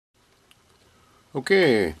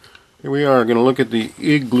Okay, here we are going to look at the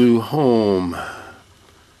IglooHome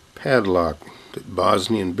Padlock that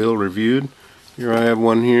Bosnian Bill reviewed. Here I have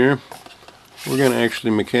one here. We're going to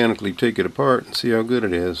actually mechanically take it apart and see how good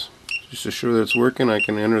it is. Just to show that it's working, I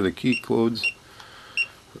can enter the key codes.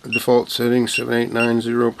 Default setting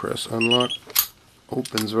 7890, press unlock.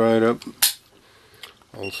 Opens right up.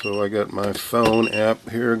 Also, I got my phone app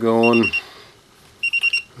here going.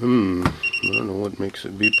 I don't know what makes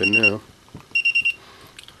it beeping now.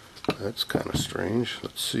 That's kind of strange.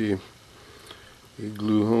 Let's see.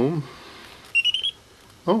 IglooHome.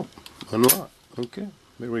 Oh, unlock. Okay,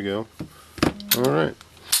 there we go. Alright.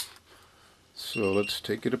 So let's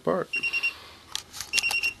take it apart.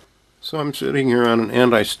 So I'm sitting here on an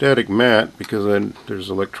anti-static mat because there's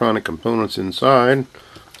electronic components inside.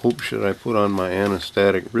 Oops, should I put on my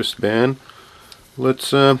anti-static wristband?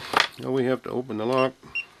 Let's, we have to open the lock.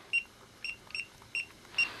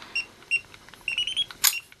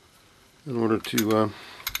 In order to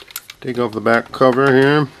take off the back cover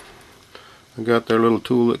here, I got their little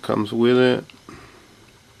tool that comes with it.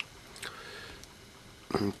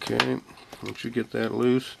 Okay, once you get that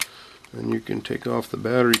loose, then you can take off the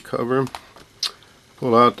battery cover,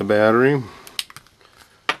 pull out the battery,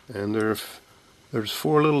 and there's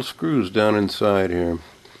 4 little screws down inside here.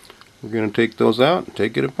 We're going to take those out and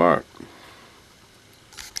take it apart.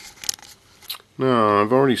 Now,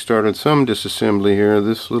 I've already started some disassembly here.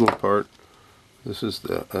 This little part, this is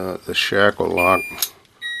the shackle lock.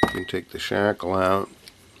 You can take the shackle out.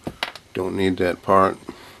 Don't need that part.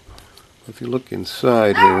 If you look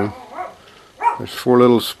inside here, there's 4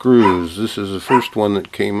 little screws. This is the first one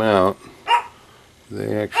that came out.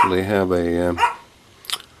 They actually have a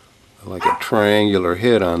like a triangular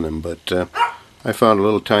head on them, but I found a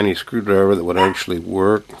little tiny screwdriver that would actually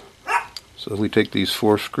work. So we take these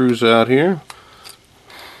 4 screws out here.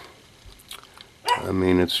 I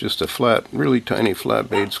mean, it's just a flat, really tiny flat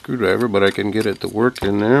blade screwdriver, but I can get it to work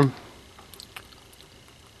in there.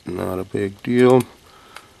 Not a big deal.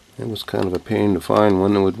 It was kind of a pain to find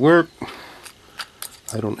one that would work.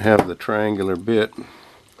 I don't have the triangular bit.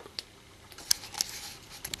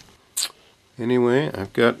 Anyway,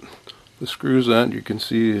 I've got the screws out. You can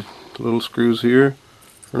see the little screws here.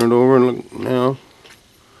 Turn it over and look now.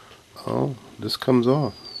 Oh, this comes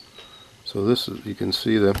off. So this is, you can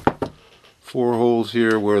see the 4 holes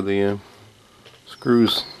here where the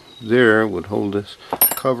screws there would hold this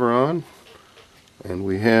cover on. And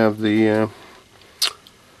we have the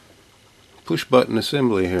push button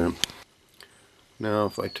assembly here. Now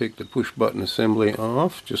if I take the push button assembly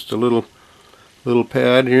off, just a little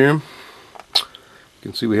pad here, you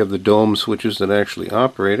can see we have the dome switches that actually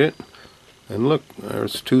operate it. And look,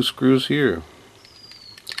 there's 2 screws here.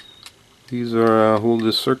 These are hold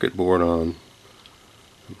this circuit board on.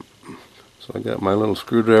 So I got my little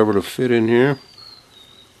screwdriver to fit in here.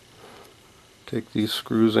 Take these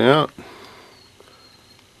screws out.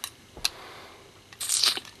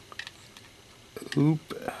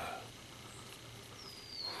 Oop.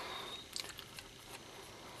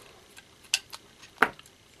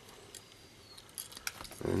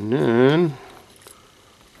 And then,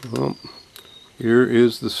 well, here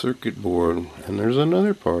is the circuit board. And there's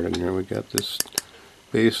another part in here. We got this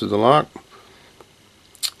base of the lock.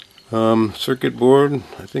 Circuit board,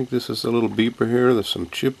 I think this is a little beeper here. There's some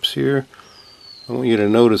chips here. I want you to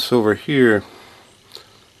notice over here,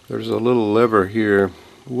 there's a little lever here.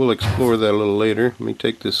 We'll explore that a little later. Let me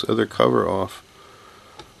take this other cover off.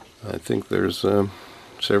 I think there's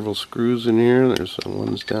several screws in here. There's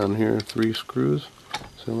ones down here, 3 screws.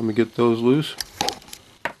 So let me get those loose.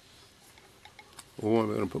 Oh, I'm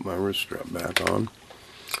going to put my wrist strap back on.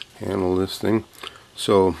 Handle this thing.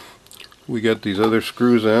 So we got these other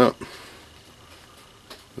screws out.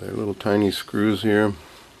 They're little tiny screws here.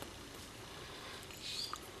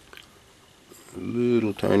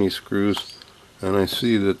 Little tiny screws. And I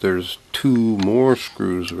see that there's 2 more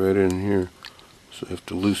screws right in here. So I have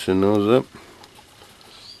to loosen those up.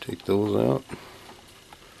 Take those out.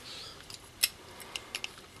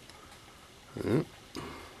 Yep.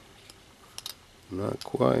 Not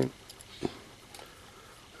quite.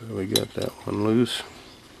 So we got that one loose.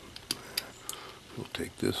 We'll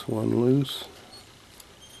take this one loose.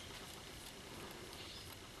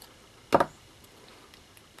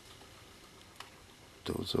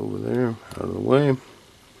 Those over there, out of the way. And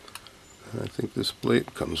I think this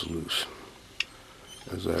plate comes loose.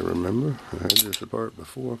 As I remember, I had this apart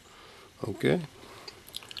before. Okay.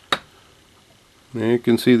 Now you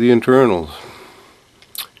can see the internals.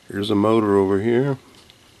 Here's a motor over here.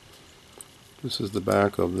 This is the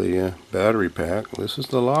back of the battery pack. This is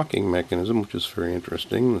the locking mechanism, which is very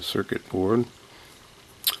interesting. The circuit board.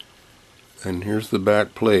 And here's the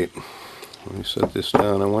back plate. Let me set this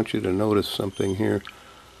down. I want you to notice something here.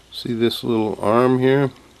 See this little arm here?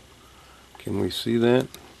 Can we see that?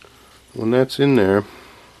 When that's in there,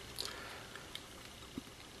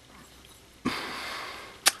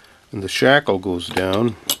 and the shackle goes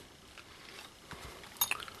down,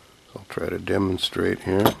 I'll try to demonstrate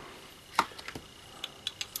here.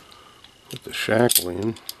 Put the shackle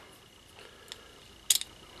in.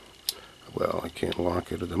 Well, I can't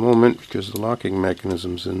lock it at the moment because the locking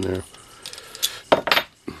mechanism's in there.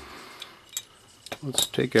 Let's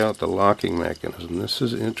take out the locking mechanism. This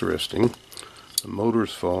is interesting. The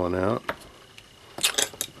motor's falling out.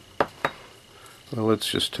 Well, let's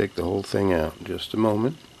just take the whole thing out in just a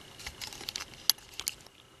moment.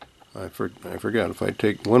 I forgot, if I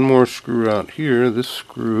take one more screw out here, this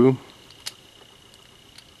screw,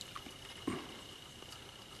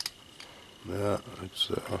 yeah, it's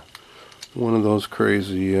one of those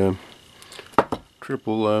crazy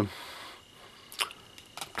triple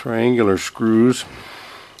triangular screws,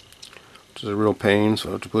 which is a real pain, so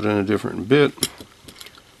I have to put in a different bit.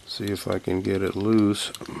 See if I can get it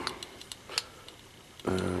loose.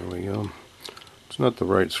 There we go. It's not the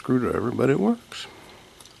right screwdriver, but it works.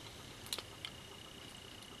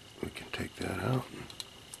 We can take that out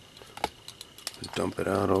and dump it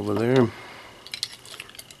out over there.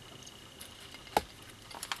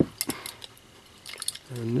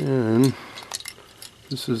 And then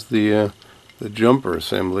this is the jumper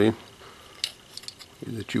assembly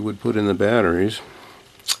that you would put in the batteries.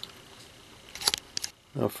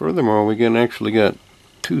 Now furthermore, we can actually got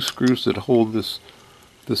two screws that hold this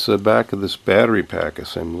back of this battery pack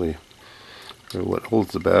assembly, or what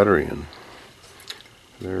holds the battery in.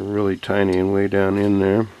 They're really tiny and way down in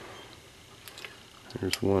there.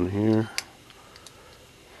 There's one here.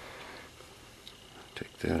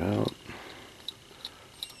 Take that out.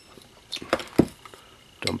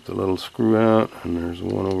 Dump the little screw out, and there's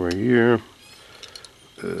one over here.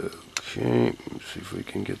 Okay, let's see if we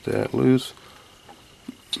can get that loose.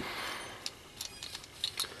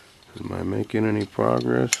 Am I making any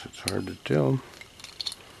progress? It's hard to tell.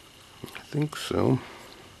 I think so.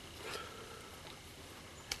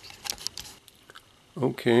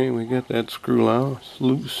 Okay, we got that screw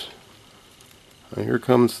loose. Now here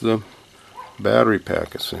comes the battery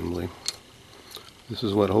pack assembly. This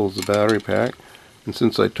is what holds the battery pack. And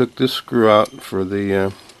since I took this screw out for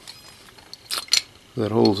the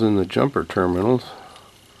that holds in the jumper terminals,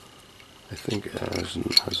 I think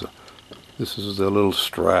this is the little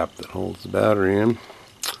strap that holds the battery in,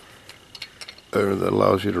 or that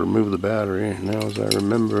allows you to remove the battery. Now, as I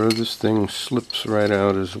remember, this thing slips right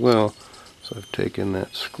out as well. So I've taken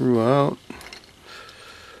that screw out.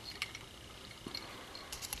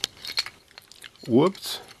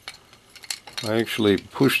 Whoops! I actually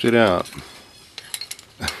pushed it out.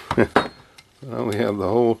 Now we have the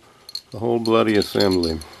whole bloody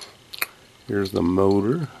assembly. Here's the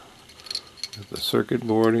motor, the circuit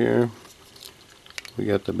board here. We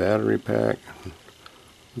got the battery pack.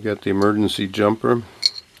 We got the emergency jumper.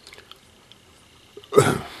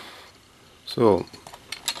 So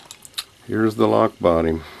here's the lock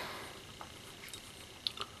body.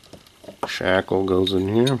 Shackle goes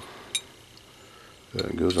in here.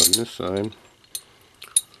 It goes on this side.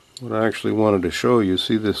 What I actually wanted to show you,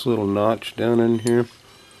 see this little notch down in here?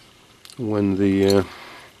 When the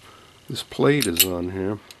this plate is on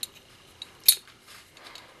here,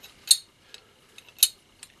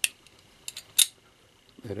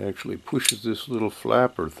 it actually pushes this little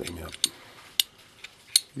flapper thing up.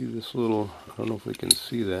 See this little, I don't know if we can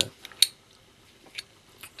see that,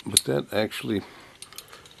 but that actually,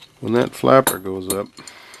 when that flapper goes up,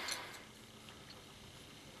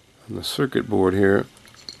 on the circuit board here,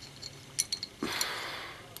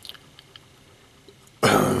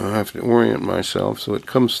 I have to orient myself so it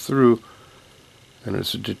comes through, and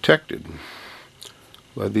it's detected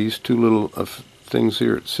by these two little things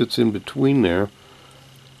here. It sits in between there,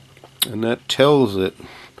 and that tells it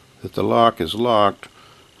that the lock is locked,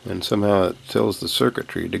 and somehow it tells the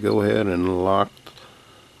circuitry to go ahead and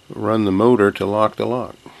run the motor to lock the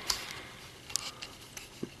lock.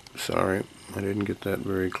 Sorry, I didn't get that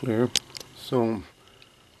very clear. So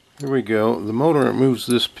here we go. The motor moves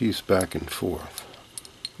this piece back and forth.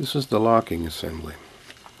 This is the locking assembly.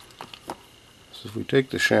 So if we take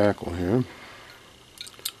the shackle here,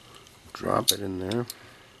 drop it in there,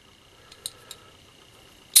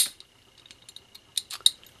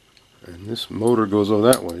 and this motor goes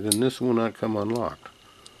over that way, then this will not come unlocked.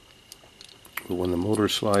 But when the motor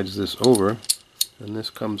slides this over, then this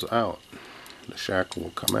comes out. The shackle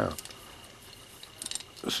will come out.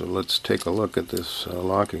 So let's take a look at this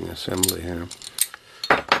locking assembly here.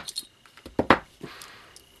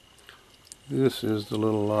 This is the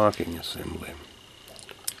little locking assembly.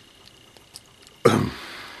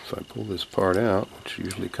 If I pull this part out, which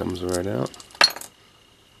usually comes right out,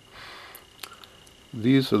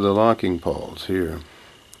 these are the locking pawls here.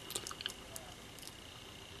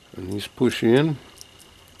 And these push in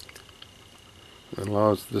and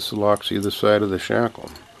allows, this locks either side of the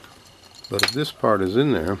shackle. But if this part is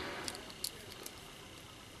in there,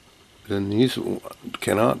 then these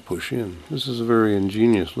cannot push in. This is a very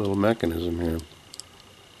ingenious little mechanism here.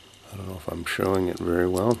 I don't know if I'm showing it very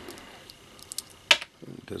well.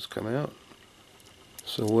 It does come out.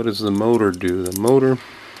 So what does the motor do? The motor,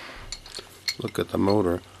 look at the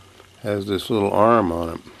motor, has this little arm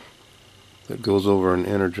on it that goes over and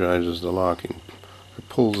energizes the locking. It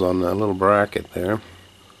pulls on that little bracket there,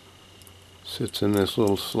 sits in this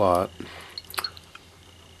little slot,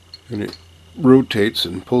 and it rotates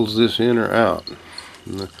and pulls this in or out.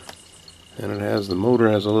 And it has, the motor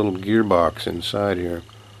has a little gearbox inside here.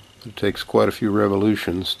 It takes quite a few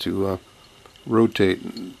revolutions to rotate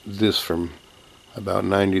this from about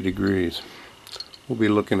 90 degrees. We'll be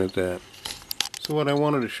looking at that. So what I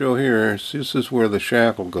wanted to show here is this is where the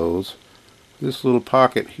shackle goes. This little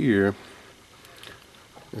pocket here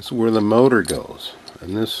is where the motor goes,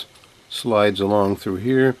 and this slides along through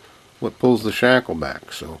here, what pulls the shackle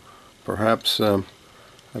back. So perhaps I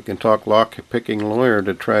can talk lock-picking lawyer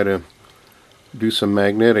to try to do some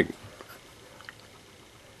magnetic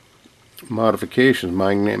modifications,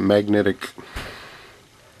 magnetic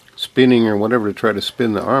spinning or whatever, to try to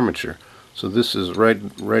spin the armature. So this is right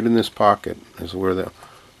in this pocket is where the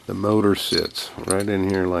motor sits, right in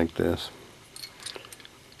here like this.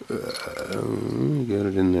 Get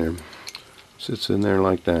it in there. Sits in there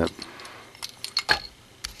like that.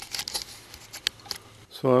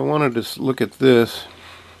 So I wanted to look at this.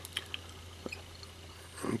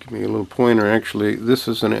 Give me a little pointer. Actually, this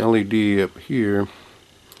is an LED up here.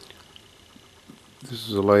 This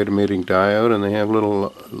is a light emitting diode, and they have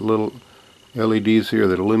little LEDs here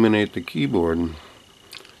that illuminate the keyboard and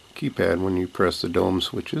keypad when you press the dome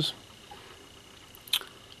switches.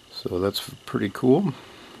 So that's pretty cool.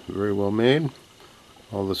 Very well made.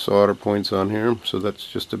 All the solder points on here. So that's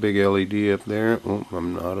just a big LED up there. Oh,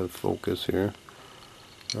 I'm out of focus here.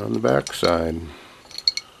 On the back side,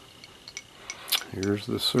 here's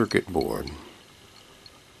the circuit board.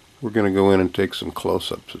 We're going to go in and take some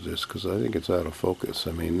close-ups of this because I think it's out of focus.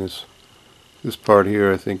 I mean, this part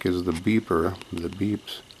here I think is the beeper, the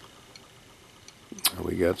beeps.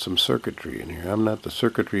 We got some circuitry in here. I'm not the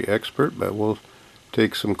circuitry expert, but we'll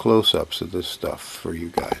take some close-ups of this stuff for you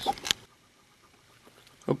guys.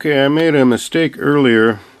 Okay, I made a mistake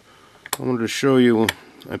earlier. I wanted to show you.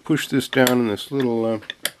 I pushed this down and this little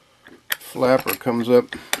flapper comes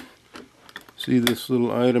up. See this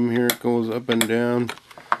little item here? It goes up and down.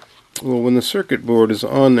 Well, when the circuit board is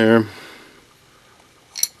on there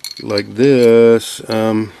like this,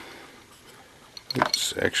 it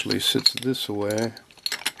actually sits this way.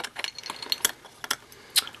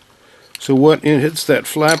 So what hits that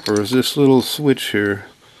flapper is this little switch here,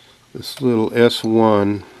 this little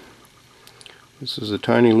S1. This is a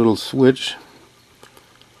tiny little switch.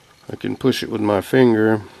 I can push it with my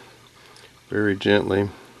finger very gently.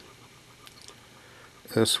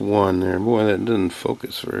 S1 there. Boy, that didn't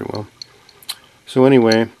focus very well. So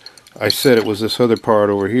anyway, I said it was this other part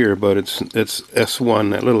over here, but it's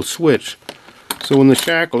S1, that little switch. So when the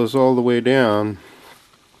shackle is all the way down,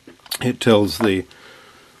 it tells the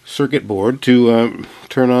circuit board to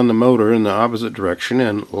turn on the motor in the opposite direction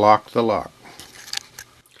and lock the lock.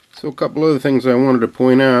 So a couple other things I wanted to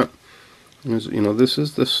point out is, this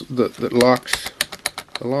is that locks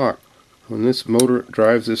the lock. When this motor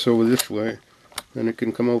drives this over this way, then it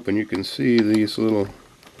can come open. You can see these little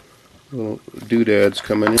doodads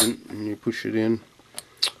coming in, and you push it in.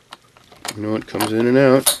 It comes in and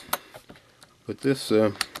out. But this,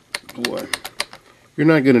 boy, you're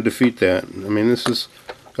not going to defeat that. I mean, this is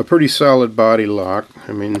a pretty solid body lock.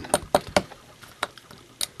 I mean,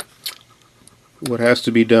 what has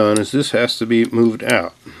to be done is this has to be moved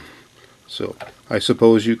out. So I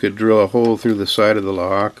suppose you could drill a hole through the side of the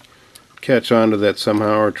lock, catch onto that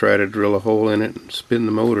somehow, or try to drill a hole in it and spin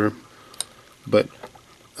the motor. But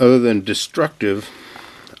other than destructive,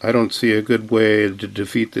 I don't see a good way to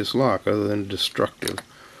defeat this lock other than destructive.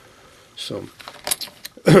 So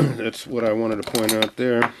that's what I wanted to point out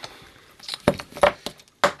there.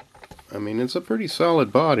 I mean, it's a pretty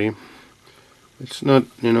solid body. It's not,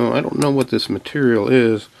 I don't know what this material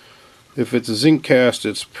is. If it's zinc cast,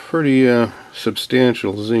 it's pretty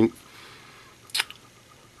substantial zinc.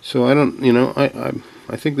 So I don't,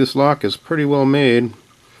 I think this lock is pretty well made.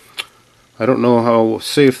 I don't know how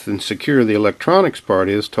safe and secure the electronics part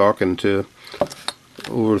is, talking to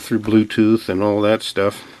over through Bluetooth and all that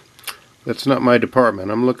stuff. That's not my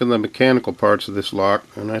department. I'm looking at the mechanical parts of this lock,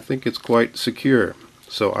 and I think it's quite secure.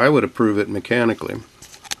 So I would approve it mechanically.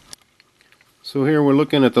 So here we're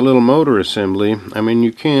looking at the little motor assembly. I mean,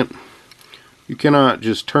 you cannot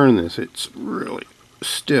just turn this. It's really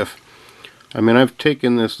stiff. I mean, I've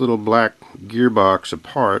taken this little black gearbox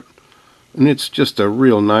apart, and it's just a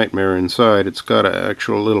real nightmare inside. It's got an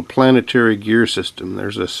actual little planetary gear system.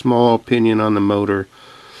 There's a small pinion on the motor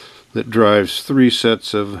that drives 3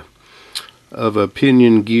 sets of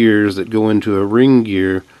pinion gears that go into a ring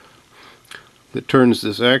gear that turns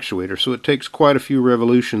this actuator. So it takes quite a few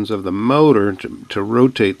revolutions of the motor to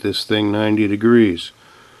rotate this thing 90 degrees.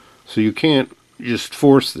 So you can't just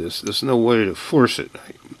force this. There's no way to force it.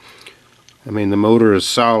 I mean, the motor is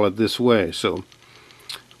solid this way, so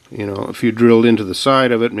if you drilled into the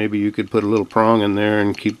side of it, maybe you could put a little prong in there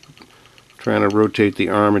and keep trying to rotate the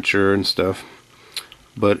armature and stuff.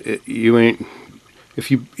 But if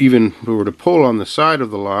you even were to pull on the side of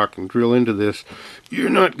the lock and drill into this, you're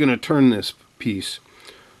not going to turn this piece.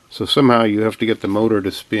 So somehow you have to get the motor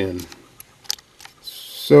to spin.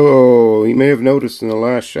 So you may have noticed in the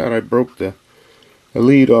last shot I broke the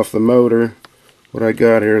lead off the motor. What I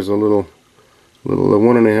got here is a little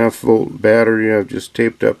 1.5 volt battery I've just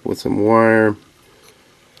taped up with some wire.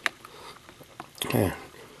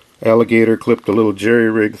 Alligator clipped a little jerry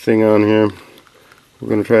rig thing on here. We're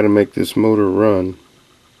going to try to make this motor run.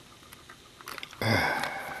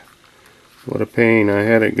 What a pain. I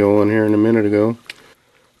had it going here a minute ago.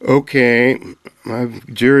 Okay,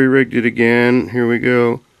 I've jerry rigged it again. Here we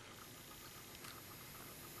go.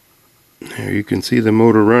 There you can see the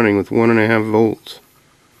motor running with 1.5 volts.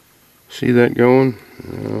 See that going?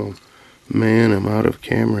 Oh man, I'm out of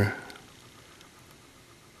camera.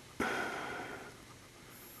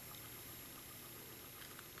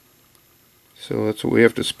 So that's what we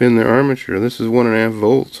have to spin the armature. This is 1.5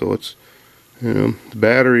 volts, so it's, the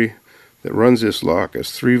battery that runs this lock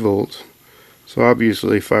is 3 volts. So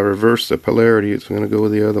obviously if I reverse the polarity, it's going to go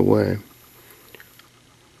the other way.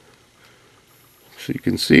 So you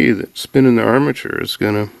can see that spinning the armature is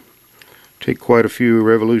going to take quite a few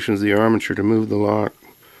revolutions of the armature to move the lock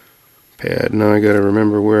pad. Now I got to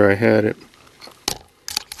remember where I had it.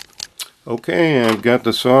 Okay, I've got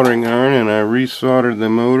the soldering iron and I resoldered the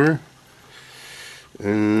motor.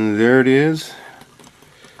 And there it is.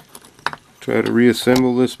 Try to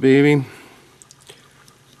reassemble this baby.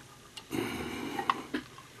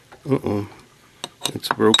 Uh-oh, it's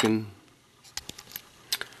broken.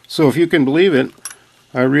 So if you can believe it,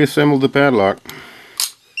 I reassembled the padlock.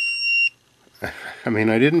 I mean,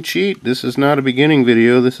 I didn't cheat. This is not a beginning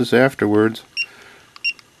video, this is afterwards.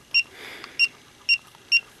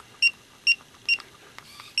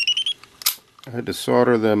 I had to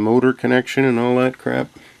solder the motor connection and all that crap.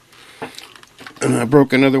 And I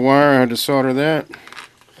broke another wire, I had to solder that.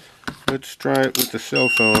 Let's try it with the cell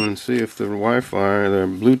phone and see if the Wi-Fi, the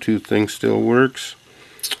Bluetooth thing still works.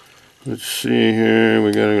 Let's see here,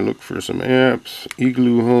 we gotta look for some apps.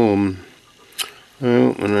 IglooHome.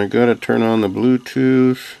 Oh, and I gotta turn on the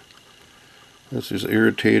Bluetooth. This is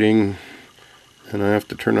irritating. And I have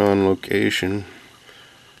to turn on location,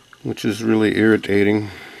 which is really irritating.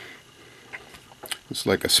 It's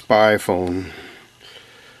like a spy phone.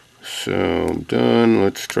 So, done.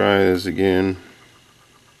 Let's try this again.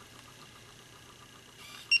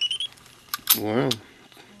 Wow.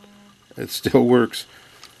 It still works.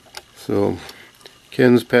 So,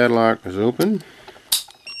 Ken's padlock is open.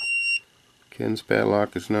 Ken's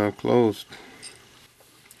padlock is now closed.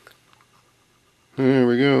 There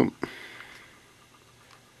we go.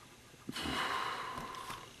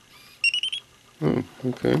 Oh,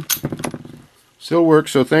 okay. Still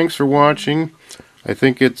works, so thanks for watching. I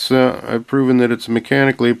think it's, I've proven that it's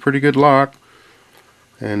mechanically a pretty good lock.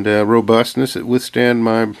 And robustness, it withstand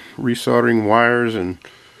my resoldering wires and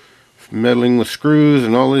meddling with screws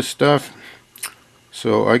and all this stuff.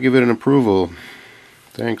 So I give it an approval.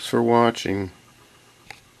 Thanks for watching.